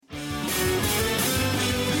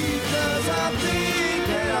I think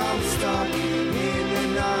that I'm stuck in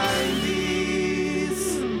the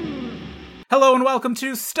 90s. Hello and welcome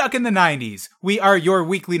to Stuck in the 90s. We are your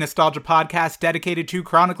weekly nostalgia podcast dedicated to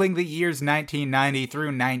chronicling the years 1990 through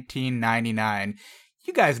 1999.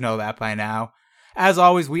 You guys know that by now. As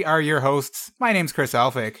always, we are your hosts. My name's Chris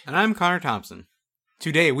Elphick. And I'm Connor Thompson.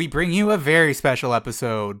 Today, we bring you a very special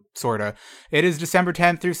episode, sorta. It is December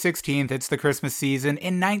 10th through 16th. It's the Christmas season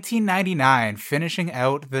in 1999, finishing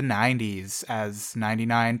out the 90s, as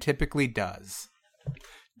 99 typically does.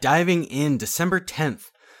 Diving in December 10th.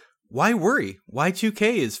 Why worry?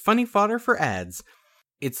 Y2K is funny fodder for ads.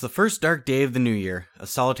 It's the first dark day of the new year. A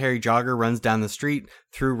solitary jogger runs down the street,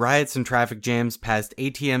 through riots and traffic jams, past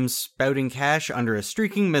ATMs spouting cash under a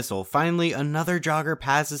streaking missile. Finally, another jogger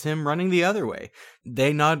passes him running the other way.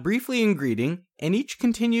 They nod briefly in greeting, and each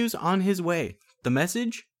continues on his way. The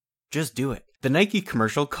message? Just do it. The Nike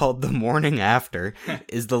commercial called The Morning After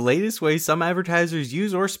is the latest way some advertisers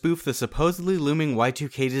use or spoof the supposedly looming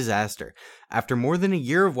Y2K disaster. After more than a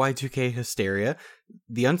year of Y2K hysteria,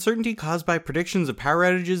 the uncertainty caused by predictions of power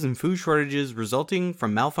outages and food shortages resulting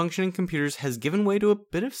from malfunctioning computers has given way to a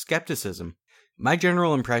bit of skepticism. My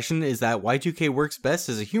general impression is that Y2K works best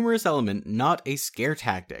as a humorous element, not a scare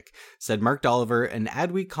tactic, said Mark Dolliver, an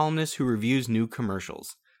Adweek columnist who reviews new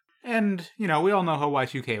commercials. And, you know, we all know how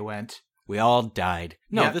Y2K went. We all died.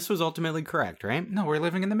 No, Yeah. This was ultimately correct, right? No, we're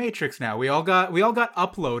living in the Matrix now. We all got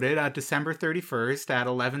uploaded at December 31st at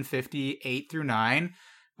 11:58 through 9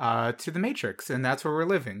 to the Matrix, and that's where we're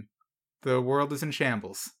living. The world is in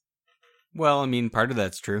shambles. Well, I mean, part of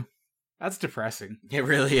that's true. That's depressing. It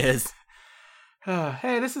really is.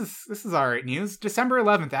 Hey, this is all right news. December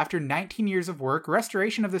 11th, after 19 years of work,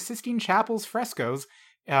 restoration of the Sistine Chapel's frescoes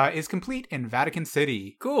is complete in Vatican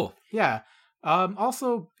City. Cool. Yeah.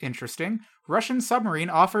 Also interesting, Russian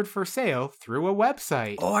submarine offered for sale through a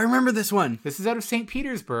website. Oh, I remember this one. This is out of St.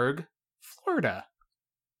 Petersburg, Florida.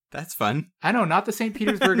 That's fun. I know, not the St.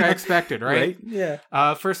 Petersburg I expected, right? Yeah.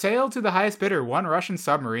 For sale to the highest bidder, one Russian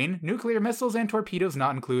submarine, nuclear missiles and torpedoes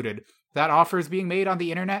not included. That offer is being made on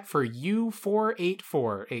the internet for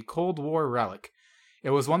U-484, a Cold War relic.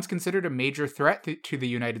 It was once considered a major threat to the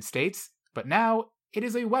United States, but now it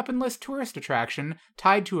is a weaponless tourist attraction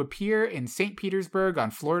tied to a pier in St. Petersburg on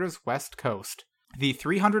Florida's west coast. The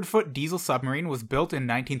 300-foot diesel submarine was built in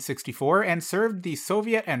 1964 and served the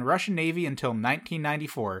Soviet and Russian Navy until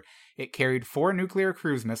 1994. It carried 4 nuclear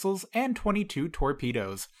cruise missiles and 22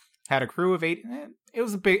 torpedoes. Had a crew of 8. It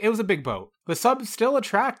was a big boat. The sub still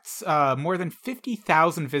attracts more than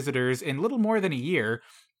 50,000 visitors in little more than a year,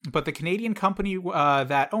 but the Canadian company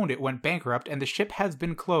that owned it went bankrupt, and the ship has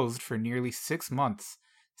been closed for nearly 6 months.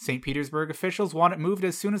 St. Petersburg officials want it moved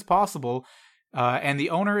as soon as possible, and the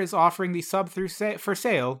owner is offering the sub for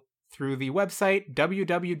sale through the website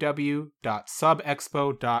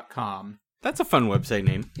www.subexpo.com. That's a fun website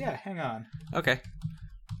name. Yeah, hang on. Okay.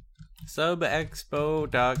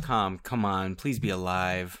 Subexpo.com. Come on, please be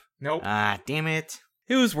alive. Nope. Ah, damn it.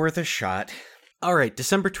 It was worth a shot. Alright,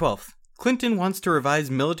 December 12th. Clinton wants to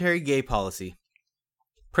revise military gay policy.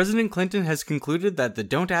 President Clinton has concluded that the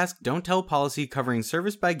Don't Ask, Don't Tell policy covering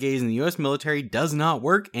service by gays in the U.S. military does not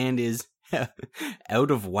work and is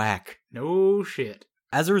out of whack. No shit.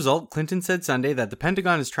 As a result, Clinton said Sunday that the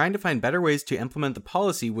Pentagon is trying to find better ways to implement the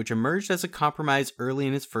policy, which emerged as a compromise early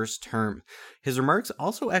in his first term. His remarks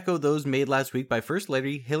also echo those made last week by First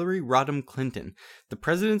Lady Hillary Rodham Clinton. The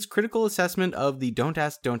president's critical assessment of the Don't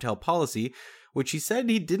Ask, Don't Tell policy, which he said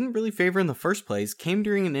he didn't really favor in the first place, came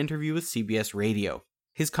during an interview with CBS Radio.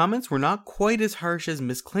 His comments were not quite as harsh as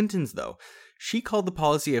Miss Clinton's, though. She called the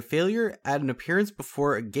policy a failure at an appearance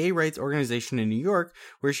before a gay rights organization in New York,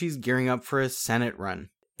 where she's gearing up for a Senate run.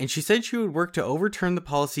 And she said she would work to overturn the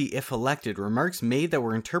policy if elected, remarks made that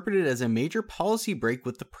were interpreted as a major policy break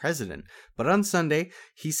with the president. But on Sunday,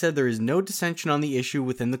 he said there is no dissension on the issue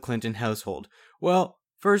within the Clinton household. Well,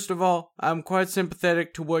 first of all, I'm quite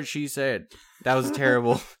sympathetic to what she said. That was a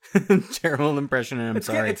terrible, terrible impression, and I'm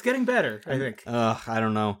sorry. It's getting better, I think. I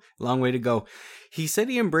don't know. Long way to go. He said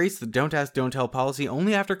he embraced the Don't Ask, Don't Tell policy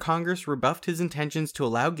only after Congress rebuffed his intentions to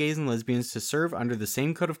allow gays and lesbians to serve under the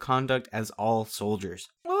same code of conduct as all soldiers.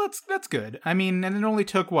 Well, that's good. I mean, and it only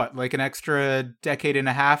took, what, like an extra decade and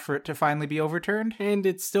a half for it to finally be overturned? And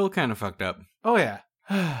it's still kind of fucked up. Oh, yeah.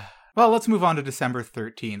 Well, let's move on to December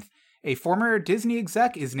 13th. A former Disney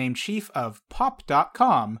exec is named chief of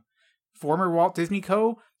Pop.com. Former Walt Disney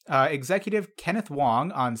Co. Executive Kenneth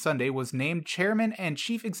Wong on Sunday was named chairman and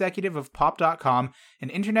chief executive of Pop.com,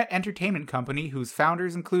 an internet entertainment company whose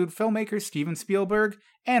founders include filmmakers Steven Spielberg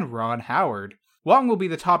and Ron Howard. Wong will be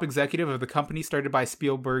the top executive of the company started by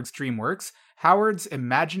Spielberg's DreamWorks, Howard's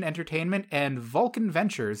Imagine Entertainment, and Vulcan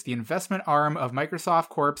Ventures, the investment arm of Microsoft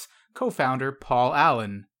Corp's co-founder Paul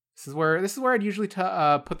Allen. This is where I'd usually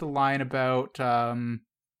put the line about, from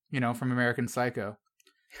American Psycho.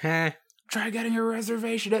 Try getting a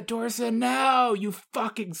reservation at Dorset now, you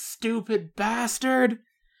fucking stupid bastard.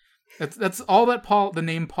 That's all that the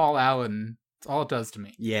name Paul Allen, that's all it does to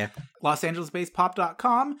me. Yeah. Los Angeles-based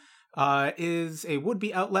Pop.com is a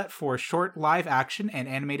would-be outlet for short live action and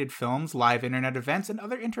animated films, live internet events, and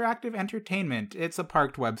other interactive entertainment. It's a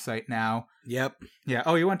parked website now. Yep. Yeah.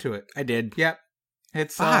 Oh, you went to it. I did. Yep.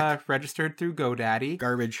 It's registered through GoDaddy.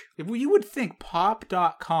 Garbage. You would think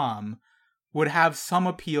Pop.com would have some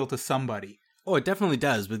appeal to somebody. Oh, it definitely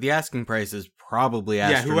does, but the asking price is probably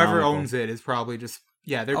astronomical. Yeah, whoever owns it is probably just...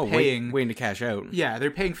 Yeah, they're paying... waiting to cash out. Yeah,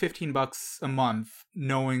 they're paying $15 a month,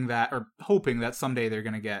 knowing that, or hoping that someday they're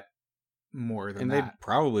going to get more than that. And they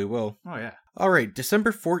probably will. Oh, yeah. All right,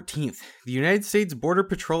 December 14th, the United States Border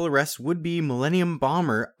Patrol arrests would-be Millennium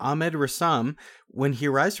Bomber Ahmed Rassam when he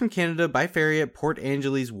arrives from Canada by ferry at Port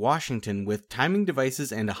Angeles, Washington, with timing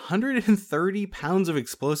devices and 130 pounds of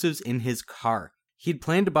explosives in his car. He'd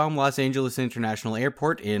planned to bomb Los Angeles International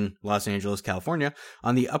Airport in Los Angeles, California,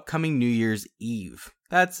 on the upcoming New Year's Eve.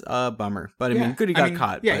 That's a bummer, but I mean, good he got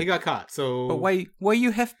caught. Yeah, he got caught. So, but why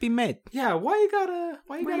you have to be mad? Yeah, why you gotta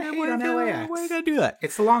hate on LAX? Why you gotta do that?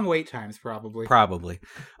 It's the long wait times, probably.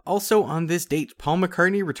 Also on this date, Paul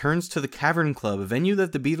McCartney returns to the Cavern Club, a venue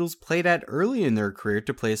that the Beatles played at early in their career,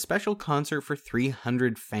 to play a special concert for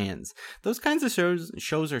 300 fans. Those kinds of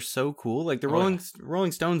shows are so cool. Like the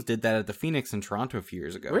Rolling Stones did that at the Phoenix in Toronto a few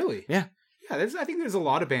years ago. Really? Yeah. Yeah, I think there's a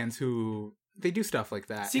lot of bands who they do stuff like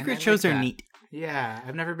that. Secret shows are neat. Yeah,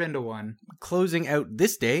 I've never been to one. Closing out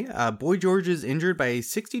this day, Boy George is injured by a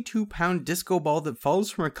 62-pound disco ball that falls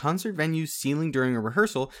from a concert venue's ceiling during a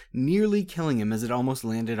rehearsal, nearly killing him as it almost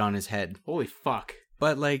landed on his head. Holy fuck.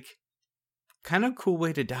 But, kind of cool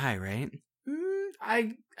way to die, right?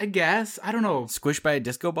 I guess. I don't know. Squished by a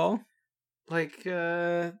disco ball?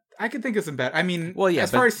 I could think of some better. I mean,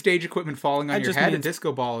 as far as stage equipment falling on your head, a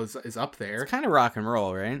disco ball is up there. It's kind of rock and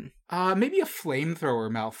roll, right? Maybe a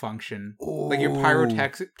flamethrower malfunction. Ooh. Like your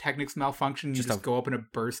pyrotechnics malfunction, you just go up in a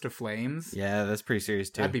burst of flames. Yeah, that's pretty serious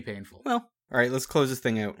too. That'd be painful. Well, all right, let's close this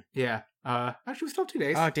thing out. Yeah. Actually, we still have 2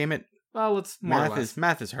 days. Oh, damn it. Well, let's more or less.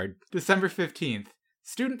 Math is hard. December 15th.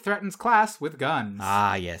 Student threatens class with guns.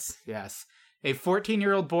 Ah, yes. Yes. A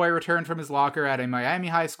 14-year-old boy returned from his locker at a Miami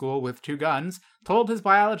high school with 2 guns, told his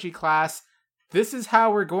biology class, "This is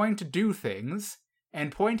how we're going to do things,"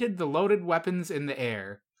 and pointed the loaded weapons in the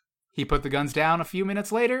air. He put the guns down a few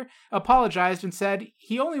minutes later, apologized, and said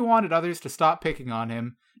he only wanted others to stop picking on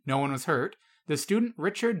him. No one was hurt. The student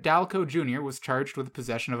Richard Dalco Jr. was charged with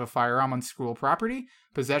possession of a firearm on school property,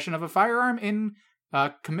 possession of a firearm in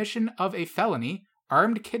commission of a felony,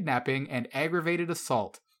 armed kidnapping, and aggravated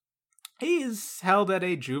assault. He is held at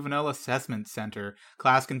a juvenile assessment center.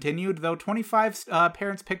 Class continued, though 25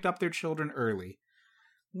 parents picked up their children early.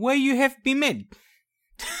 Why you have to be mad?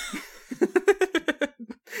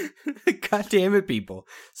 God damn it, people.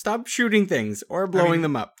 Stop shooting things or blowing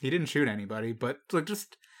them up. He didn't shoot anybody, but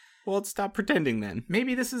just... Well, stop pretending then.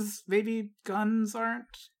 Maybe guns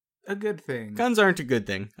aren't a good thing. Guns aren't a good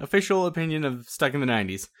thing. Official opinion of Stuck in the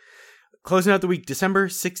 90s. Closing out the week, December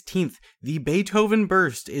 16th, the Beethoven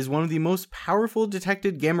burst is one of the most powerful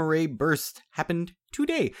detected gamma-ray bursts happened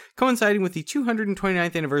today, coinciding with the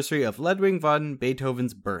 229th anniversary of Ludwig van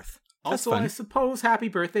Beethoven's birth. That's also, fun. I suppose, happy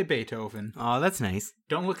birthday, Beethoven. Oh, that's nice.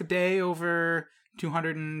 Don't look a day over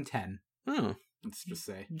 210. Oh. Let's just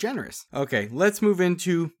say. Generous. Okay, let's move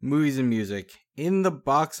into movies and music. In the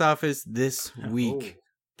box office this week...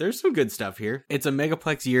 There's some good stuff here. It's a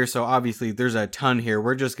Megaplex year, so obviously there's a ton here.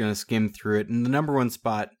 We're just going to skim through it. In the number 1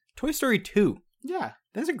 spot, Toy Story 2. Yeah.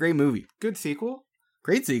 That's a great movie. Good sequel.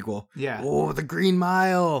 Great sequel. Yeah. Oh, The Green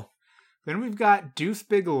Mile. Then we've got Deuce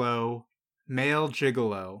Bigalow, Male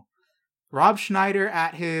Gigolo. Rob Schneider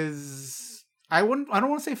at his... I don't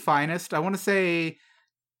want to say finest. I want to say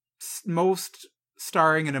most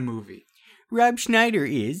starring in a movie. Rob Schneider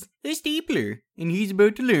is a stapler, and he's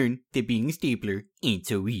about to learn that being a stapler ain't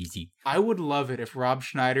so easy. I would love it if Rob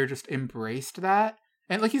Schneider just embraced that.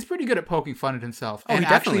 And he's pretty good at poking fun at himself. Oh, and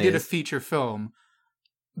he actually did is. a feature film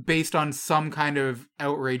based on some kind of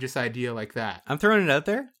outrageous idea like that. I'm throwing it out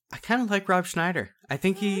there. I kind of like Rob Schneider. I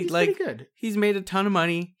think he's pretty good. He's made a ton of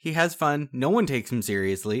money. He has fun. No one takes him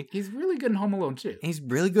seriously. He's really good in Home Alone, too. He's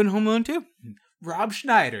really good in Home Alone, too. Rob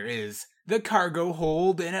Schneider is the cargo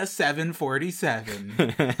hold in a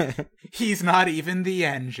 747. He's not even the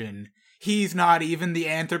engine. He's not even the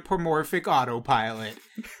anthropomorphic autopilot.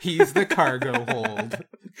 He's the cargo hold.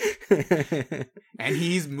 And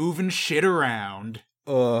he's moving shit around.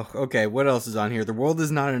 Oh, okay. What else is on here? The World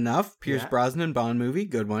Is Not Enough. Pierce Yeah. Brosnan Bond movie.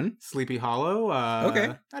 Good one. Sleepy Hollow.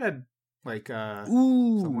 Okay. That had like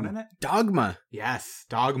Ooh. someone in it. Dogma. Yes,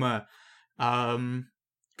 Dogma.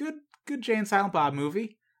 Good Jay and Silent Bob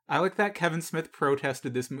movie. I like that Kevin Smith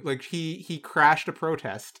protested this. Like he crashed a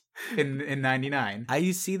protest in '99.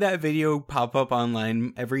 I see that video pop up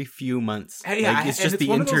online every few months. Hey, yeah, Like, it's and just it's the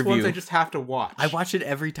one of those interview. ones I just have to watch. I watch it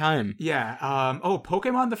every time. Yeah.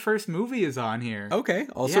 Pokemon the first movie is on here. Okay.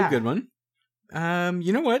 Also a Yeah. good one.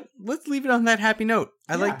 You know what? Let's leave it on that happy note.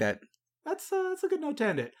 I like Yeah. that. That's a good note to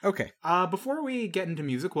end it. Okay. Before we get into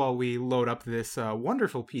music, while we load up this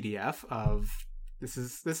wonderful PDF of this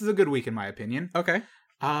is a good week in my opinion. Okay.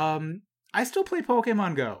 I still play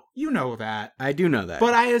Pokemon Go. You know that. I do know that.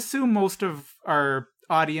 But I assume most of our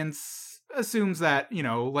audience assumes that,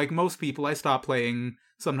 like most people, I stopped playing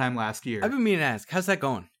sometime last year. I've been meaning to ask, how's that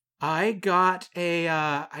going? I got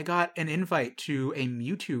an invite to a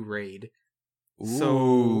Mewtwo raid. So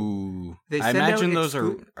Ooh. they I send out imagine those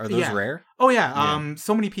are those yeah. rare? Oh yeah, Yeah.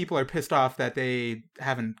 so many people are pissed off that they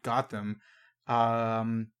haven't got them.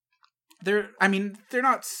 They're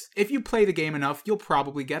not. If you play the game enough, you'll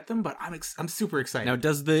probably get them. But I'm super excited. Now,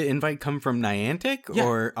 does the invite come from Niantic Yeah.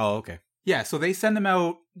 or? Oh, okay. Yeah, so they send them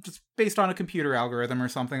out just based on a computer algorithm or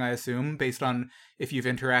something, I assume, based on if you've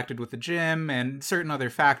interacted with the gym and certain other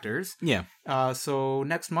factors. Yeah. So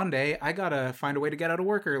next Monday, I gotta find a way to get out of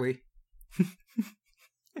work early.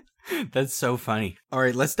 That's so funny. All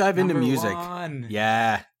right, let's dive into Number music. one.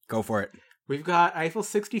 Yeah, go for it. We've got Eiffel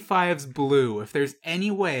 65's Blue. If there's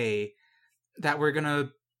any way that we're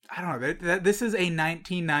gonna, I don't know, that this is a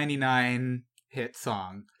 1999 hit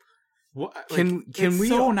song. Can it's we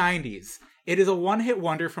so 90s. It is a one-hit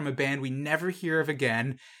wonder from a band we never hear of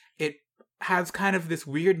again. It has kind of this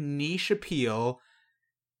weird niche appeal.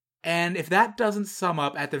 And if that doesn't sum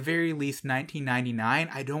up at the very least 1999,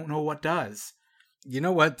 I don't know what does. You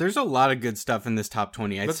know what? There's a lot of good stuff in this top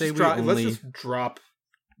 20. I'd say Let's just drop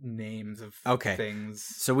names of Okay. things.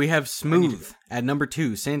 So we have I need Smooth to- at number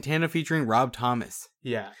 2, Santana featuring Rob Thomas.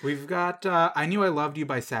 Yeah, we've got I Knew I Loved You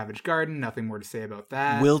by Savage Garden. Nothing more to say about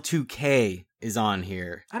that. Will 2K is on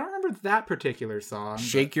here. I don't remember that particular song.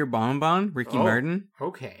 Shake Your Bonbon, Ricky Oh. Martin.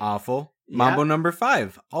 Okay. Awful. Yeah. Mambo number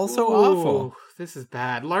 5, also Ooh, awful. This is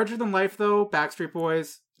bad. Larger Than Life, though. Backstreet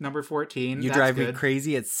Boys, number 14. You That's Drive Me good.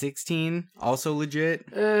 Crazy at 16, also legit.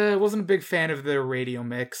 Wasn't a big fan of the radio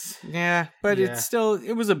mix. Yeah, but Yeah.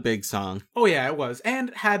 it was a big song. Oh, yeah, it was.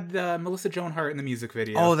 And had Melissa Joan Hart in the music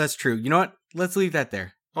video. Oh, that's true. You know what? Let's leave that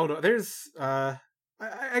there. Oh, no, there's... I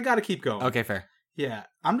gotta keep going. Okay, fair. Yeah,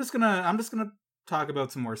 I'm just gonna talk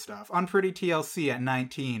about some more stuff. On Pretty TLC at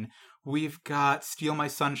 19, we've got Steal My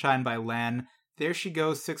Sunshine by Len. There She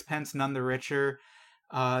Goes, Sixpence None the Richer.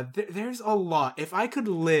 There's a lot. If I could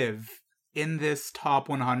live in this top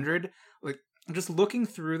 100, like, just looking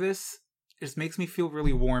through this just makes me feel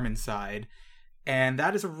really warm inside. And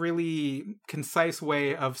that is a really concise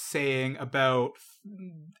way of saying about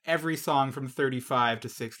every song from 35 to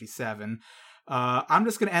 67. I'm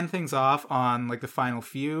just going to end things off on like the final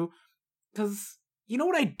few. Because you know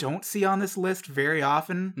what I don't see on this list very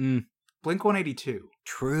often? Blink-182.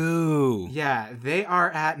 True. Yeah, they are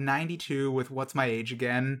at 92 with What's My Age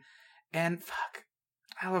Again. And fuck,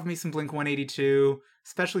 I love me some Blink-182.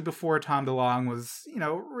 Especially before Tom DeLonge was,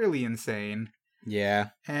 really insane. Yeah.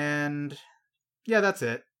 And yeah, that's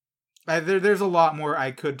it. There's a lot more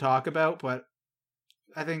I could talk about, but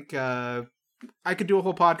I think I could do a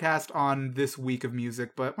whole podcast on this week of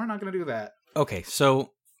music, but we're not going to do that. Okay,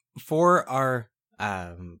 so for our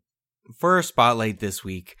spotlight this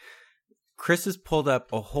week, Chris has pulled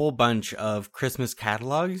up a whole bunch of Christmas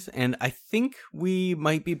catalogs, and I think we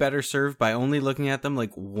might be better served by only looking at them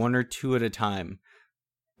like one or two at a time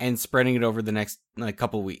and spreading it over the next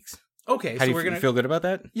couple weeks. Okay, How do we're you gonna feel good about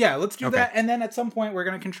that? Yeah, let's do Okay. that, and then at some point we're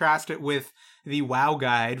gonna contrast it with the WoW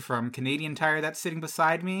guide from Canadian Tire that's sitting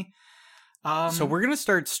beside me. So we're going to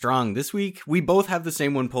start strong. This week, we both have the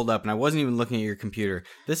same one pulled up, and I wasn't even looking at your computer.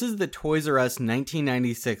 This is the Toys R Us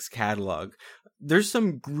 1996 catalog. There's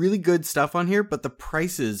some really good stuff on here, but the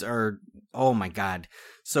prices are, oh my god.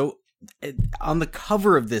 So on the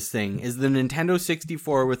cover of this thing is the Nintendo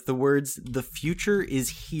 64 with the words, "The future is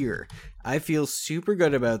here." I feel super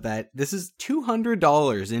good about that. This is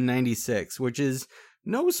 $200 in 96, which is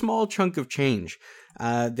no small chunk of change.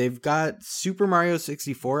 They've got Super Mario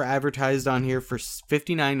 64 advertised on here for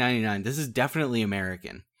 $59.99. This is definitely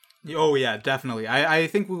American. Oh yeah, definitely. I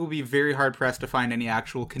think we will be very hard pressed to find any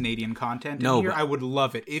actual Canadian content in here. but- I would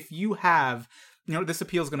love it if you have. This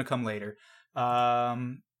appeal is going to come later.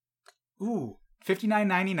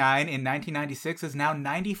 $59.99 in 1996 is now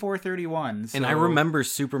 $94.31. And I remember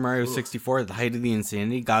Super Mario 64 at the height of the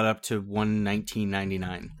insanity got up to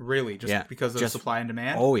 $119.99. Really, just because of supply and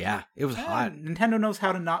demand. Oh yeah, it was hot. Nintendo knows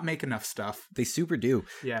how to not make enough stuff. They super do.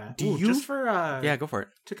 Yeah. Do you just for Yeah, go for it.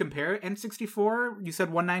 to compare it? N64, you said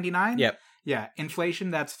 $199. Yep. Yeah, inflation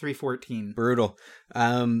that's $314. Brutal.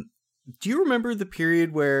 Do you remember the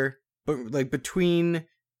period where, between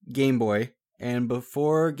Game Boy and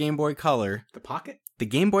before Game Boy Color, The Pocket? the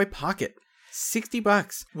Game Boy Pocket,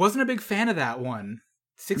 $60? Wasn't a big fan of that one.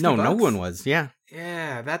 60 No, bucks? no one was. Yeah.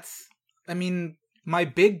 Yeah, my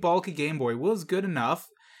big bulky Game Boy was good enough,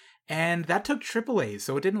 and that took AAA,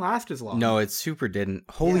 so it didn't last as long. No, it super didn't.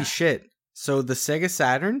 Holy Yeah. shit. So the Sega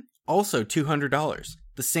Saturn, also $200.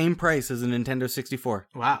 The same price as a Nintendo 64.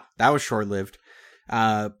 Wow. That was short-lived.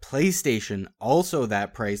 PlayStation, also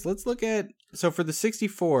that price. Let's look at... So for the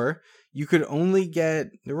 64, you could only get...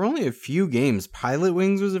 There were only a few games. Pilot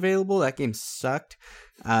Wings was available. That game sucked.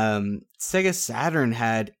 Sega Saturn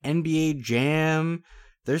had NBA Jam.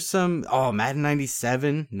 There's some... Oh, Madden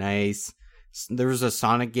 97. Nice. There was a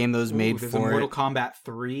Sonic game that was made there's for a Mortal it. Kombat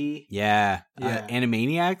 3. Yeah. Yeah.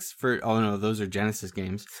 Animaniacs for... Oh, no, those are Genesis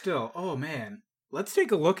games. Still, oh man. Let's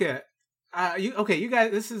take a look at... you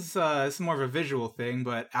guys, this is more of a visual thing,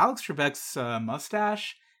 but Alex Trebek's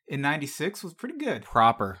mustache in 96 was pretty good.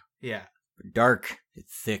 Proper. Yeah. Dark.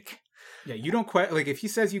 It's thick. Yeah, you don't if he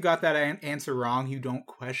says you got that answer wrong, you don't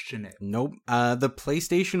question it. Nope. The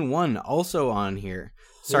PlayStation 1 also on here.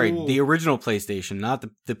 Sorry, Ooh. the original PlayStation, not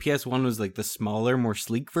the PS1 was like the smaller, more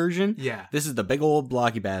sleek version. Yeah. This is the big old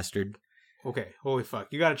blocky bastard. Okay, holy fuck.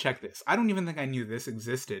 You gotta check this. I don't even think I knew this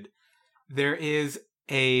existed. There is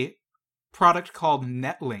a product called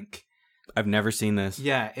Netlink. I've never seen this.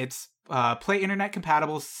 Yeah, it's play internet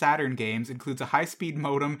compatible Saturn games, includes a high-speed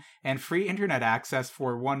modem and free internet access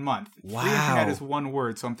for 1 month. Wow. Free internet is one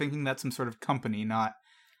word, so I'm thinking that's some sort of company, not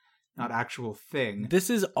actual thing. This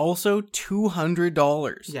is also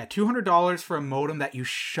 $200. Yeah, $200 for a modem that you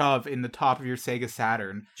shove in the top of your Sega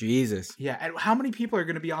Saturn. Jesus. Yeah, and how many people are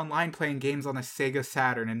going to be online playing games on a Sega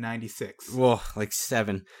Saturn in 96? Well, like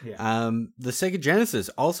 7. Yeah. The Sega Genesis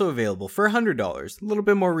also available for $100. A little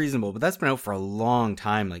bit more reasonable, but that's been out for a long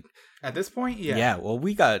time. Like, At this point, yeah. yeah, well,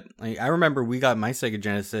 I remember we got my Sega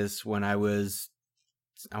Genesis when I was,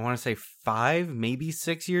 I want to say 5, maybe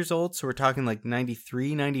 6 years old. So we're talking like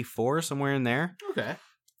 93, 94, somewhere in there. Okay.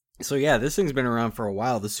 So yeah, this thing's been around for a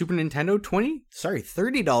while. The Super Nintendo,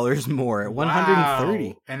 $30 more at $130.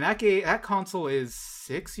 Wow. And that console is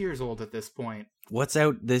 6 years old at this point. What's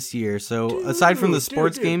out this year? So aside from the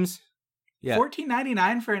sports games, yeah,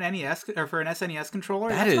 $14.99 for an NES or for an SNES controller.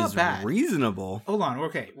 That's not bad. reasonable. Hold on,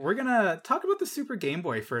 okay. We're gonna talk about the Super Game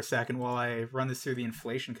Boy for a second while I run this through the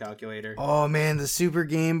inflation calculator. Oh man, the Super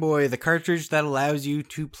Game Boy, the cartridge that allows you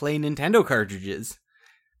to play Nintendo cartridges.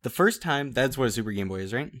 The first time, that's what a Super Game Boy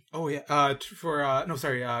is, right? Oh yeah.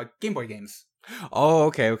 Game Boy games. Oh,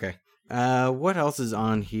 okay. What else is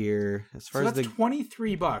on here? As far So as that's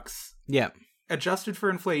 $23. Yeah, Adjusted for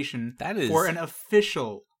inflation. That is- for an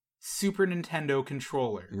official Super Nintendo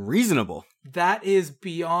controller. reasonable. That is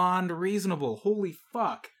beyond reasonable. Holy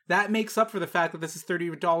fuck. That makes up for the fact that this is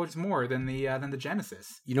 $30 more than the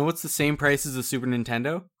Genesis. You know what's the same price as the Super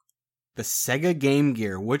Nintendo? The Sega Game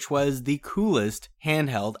Gear, which was the coolest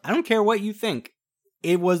handheld. I don't care what you think.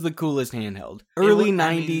 It was the coolest handheld. Early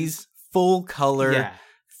 90s, full color, Yeah.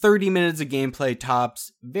 30 minutes of gameplay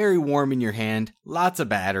tops, very warm in your hand, lots of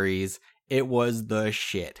batteries. It was the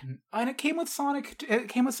shit. And it came with Sonic. It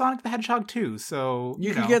came with Sonic the Hedgehog too. So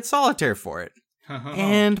You know. could get solitaire for it.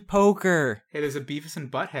 And poker. It is a Beavis and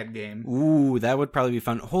Butthead game. Ooh, that would probably be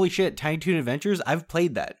fun. Holy shit, Tiny Toon Adventures? I've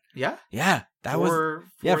played that. Yeah, Yeah, that was for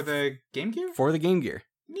yeah, the Game Gear. for the Game Gear.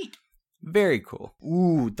 Neat. Very cool.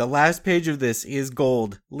 Ooh, the last page of this is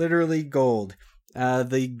gold. Literally gold.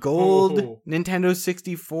 The gold Oh. Nintendo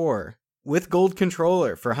 64 with gold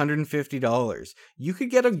controller for $150. You could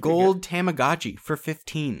get a gold Tamagotchi for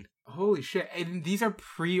 $15. Holy shit! And these are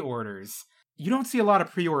pre-orders. You don't see a lot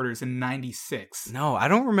of pre-orders in 96. No, I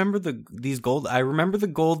don't remember these gold. I remember the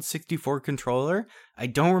gold 64 controller. I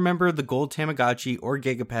don't remember the gold Tamagotchi or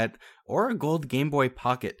Gigapet or a gold Game Boy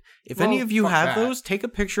Pocket. If any Well, of you fuck have that. those, take a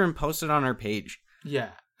picture and post it on our page.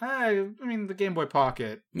 Yeah. I mean, the Game Boy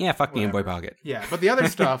Pocket. Yeah, fuck Game Boy Whatever. Pocket. Yeah, but the other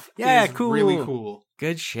stuff Yeah, is cool. really cool.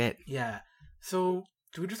 Good shit. Yeah. So,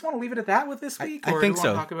 do we just want to leave it at that with this week? I or think do we want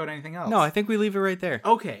so. to talk about anything else? No, I think we leave it right there.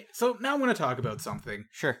 Okay, so now I'm going to talk about something.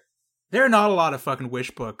 Sure. There are not a lot of fucking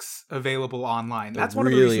Wish books available online. That's one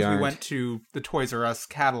of the really reasons aren't. we went to the Toys R Us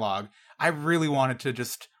catalog. I really wanted to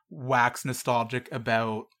just wax nostalgic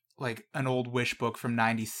about like an old Wish book from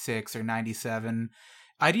 96 or 97.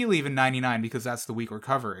 Ideally even 99 because that's the week we're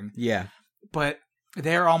covering. Yeah. But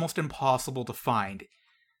they're almost impossible to find.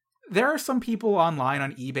 There are some people online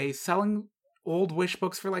on eBay selling old Wish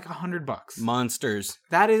books for like $100. Monsters.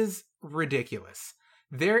 That is ridiculous.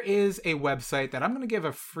 There is a website that I'm going to give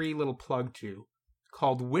a free little plug to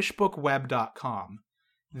called wishbookweb.com.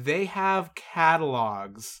 They have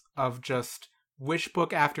catalogs of just Wish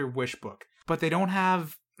book after Wish book, but they don't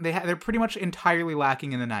have they're pretty much entirely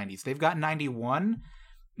lacking in the 90s. They've got 91,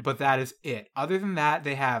 but that is it. Other than that,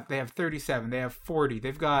 they have 37, they have 40,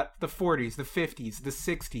 they've got the 40s, the 50s, the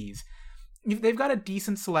 60s. They've got a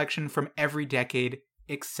decent selection from every decade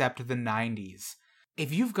except the 90s.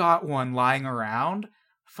 If you've got one lying around,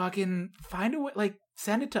 fucking find a way, like,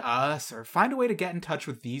 send it to us or find a way to get in touch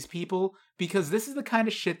with these people, because this is the kind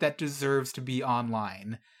of shit that deserves to be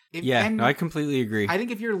online. I completely agree. I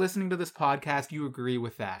think if you're listening to this podcast, you agree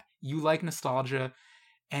with that. You like nostalgia.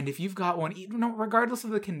 And if you've got one, regardless of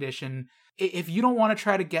the condition, if you don't want to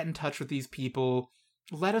try to get in touch with these people,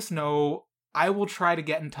 let us know. I will try to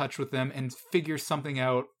get in touch with them and figure something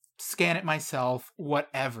out, scan it myself,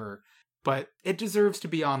 whatever. But it deserves to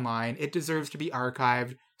be online. It deserves to be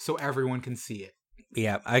archived so everyone can see it.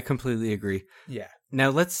 Yeah, I completely agree. Yeah. Now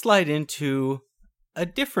let's slide into a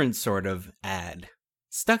different sort of ad.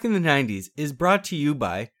 Stuck in the 90s is brought to you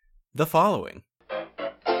by the following.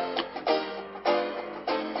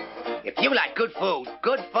 If you like good food,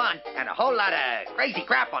 good fun, and a whole lot of crazy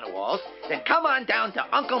crap on the walls, then come on down to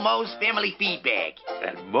Uncle Moe's Family Feed Bag.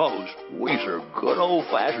 At Moe's, we serve good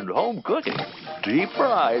old-fashioned home cooking, deep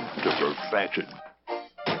fried to perfection.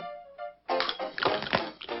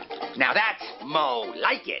 Now that's Moe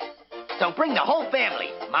like it. So bring the whole family,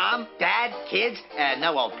 mom, dad, kids,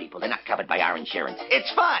 no old people. They're not covered by our insurance.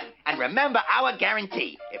 It's fun. And remember our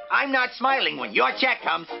guarantee. If I'm not smiling when your check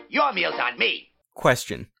comes, your meal's on me.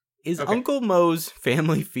 Question. Is Uncle Moe's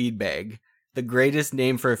Family Feed Bag the greatest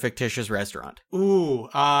name for a fictitious restaurant? Ooh,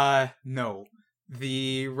 no.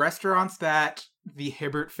 The restaurants that the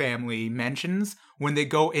Hibbert family mentions when they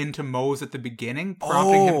go into Moe's at the beginning,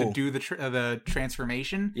 prompting him to do the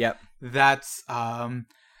transformation. Yep. That's,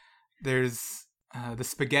 there's the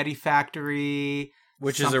Spaghetti Factory.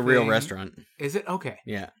 Which is a real restaurant. Is it? Okay.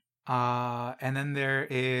 Yeah. And then there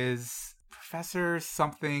is Professor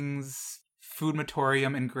Something's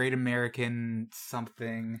Foodmatorium and Great American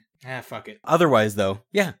something. Fuck it. Otherwise, though,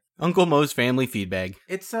 yeah, Uncle Moe's Family Feed Bag.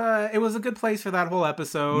 It was a good place for that whole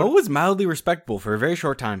episode. Mo was mildly respectable for a very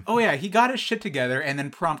short time. Oh yeah, he got his shit together and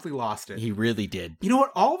then promptly lost it. He really did. You know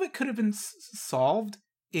what? All of it could have been solved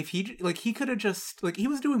if he could have just, he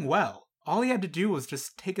was doing well. All he had to do was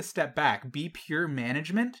just take a step back, be pure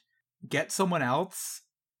management, get someone else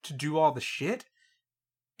to do all the shit,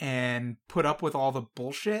 and put up with all the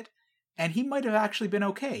bullshit. And he might have actually been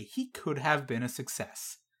okay. He could have been a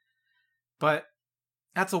success. But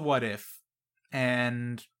that's a what if.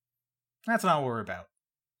 And that's not what we're about.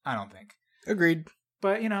 I don't think. Agreed.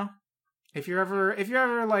 But, if you're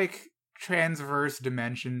ever like transverse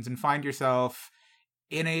dimensions and find yourself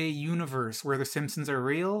in a universe where the Simpsons are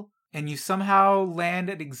real, and you somehow land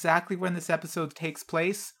at exactly when this episode takes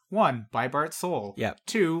place, 1, buy Bart's Soul. Yep.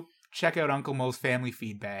 2, check out Uncle Moe's Family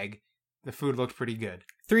Feed Bag. The food looked pretty good.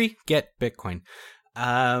 3, get Bitcoin.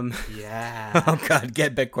 Yeah. Oh God,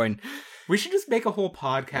 get Bitcoin. We should just make a whole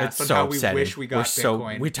podcast It's on so how we upsetting. wish we got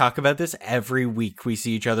Bitcoin. We talk about this every week. We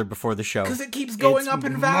see each other before the show. Because it keeps going up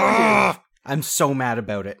in value. I'm so mad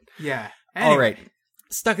about it. Yeah. Anyway. All right.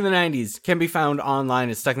 Stuck in the 90s can be found online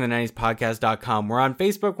at stuckinthe90spodcast.com. We're on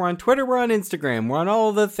Facebook, we're on Twitter, we're on Instagram, we're on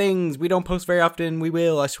all the things. We don't post very often. We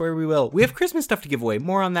will. I swear we will. We have Christmas stuff to give away.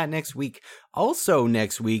 More on that next week. Also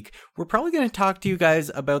next week, we're probably going to talk to you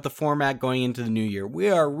guys about the format going into the new year. We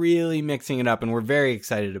are really mixing it up and we're very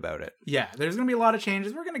excited about it. Yeah, there's going to be a lot of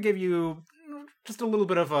changes. We're going to give you just a little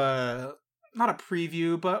bit of not a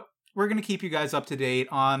preview, but we're going to keep you guys up to date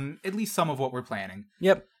on at least some of what we're planning.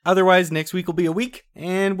 Yep. Otherwise, next week will be a week,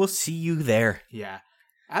 and we'll see you there. Yeah.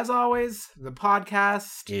 As always, the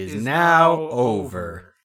podcast is now over.